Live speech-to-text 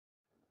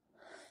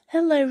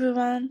Hello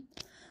everyone,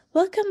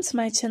 welcome to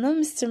my channel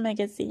Mr.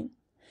 Magazine.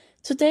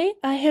 Today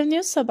I have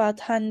news about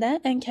Hande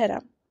and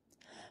Kerem.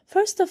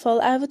 First of all,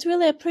 I would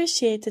really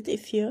appreciate it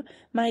if you,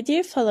 my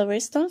dear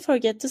followers, don't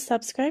forget to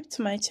subscribe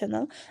to my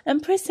channel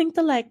and pressing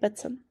the like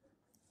button.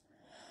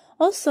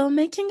 Also,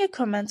 making a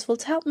comment will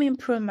help me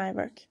improve my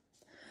work.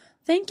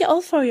 Thank you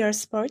all for your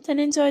support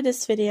and enjoy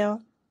this video.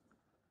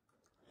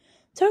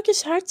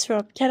 Turkish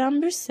heartthrob Kerem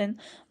Bürsin,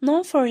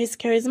 known for his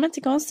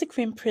charismatic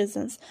on-screen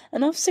presence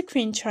and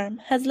off-screen charm,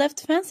 has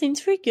left fans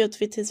intrigued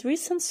with his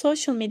recent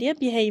social media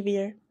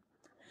behavior.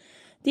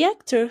 The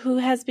actor, who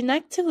has been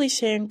actively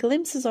sharing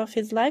glimpses of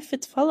his life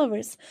with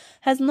followers,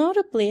 has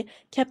notably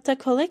kept a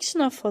collection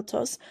of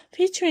photos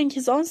featuring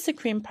his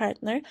on-screen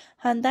partner,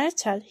 Hande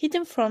Erçel,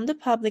 hidden from the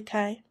public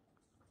eye.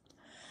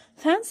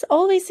 Fans,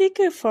 always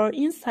eager for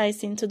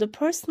insights into the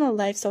personal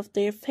lives of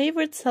their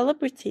favorite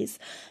celebrities,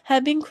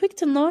 have been quick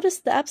to notice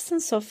the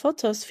absence of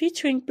photos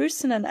featuring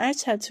Bürsin and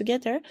Erçel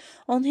together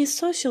on his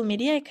social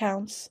media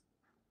accounts.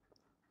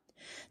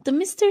 The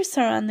mystery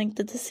surrounding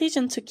the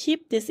decision to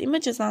keep these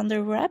images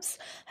under wraps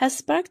has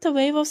sparked a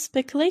wave of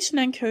speculation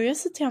and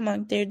curiosity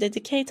among their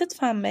dedicated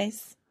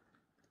fanbase.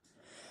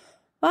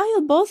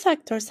 While both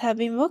actors have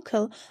been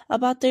vocal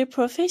about their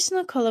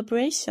professional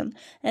collaboration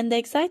and the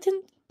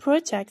exciting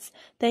projects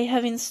they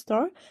have in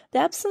store, the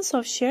absence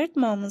of shared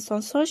moments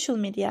on social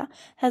media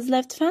has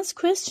left fans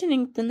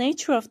questioning the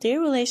nature of their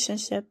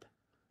relationship.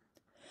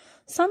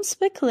 Some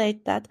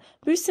speculate that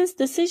Bürsin's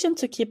decision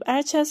to keep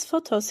Erçel's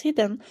photos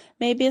hidden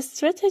may be a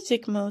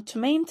strategic move to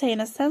maintain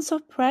a sense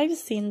of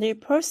privacy in their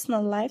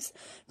personal lives,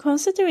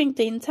 considering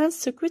the intense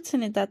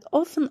scrutiny that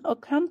often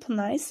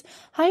accompanies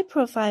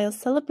high-profile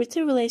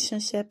celebrity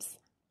relationships.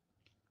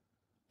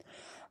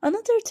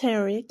 Another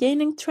theory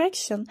gaining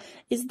traction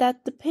is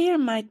that the pair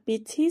might be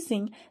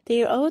teasing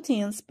their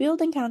audience,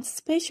 building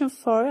anticipation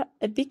for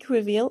a big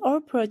reveal or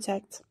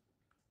project.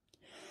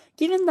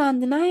 Given the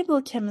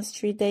undeniable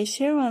chemistry they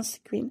share on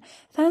screen,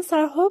 fans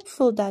are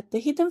hopeful that the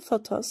hidden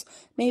photos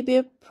may be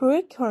a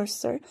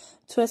precursor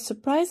to a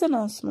surprise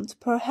announcement,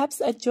 perhaps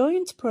a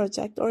joint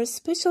project or a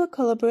special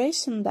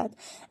collaboration that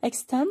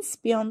extends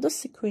beyond the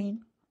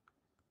screen.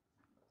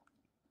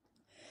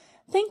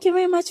 Thank you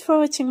very much for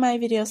watching my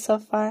video so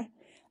far.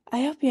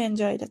 I hope you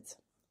enjoyed it.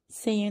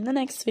 See you in the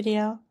next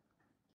video.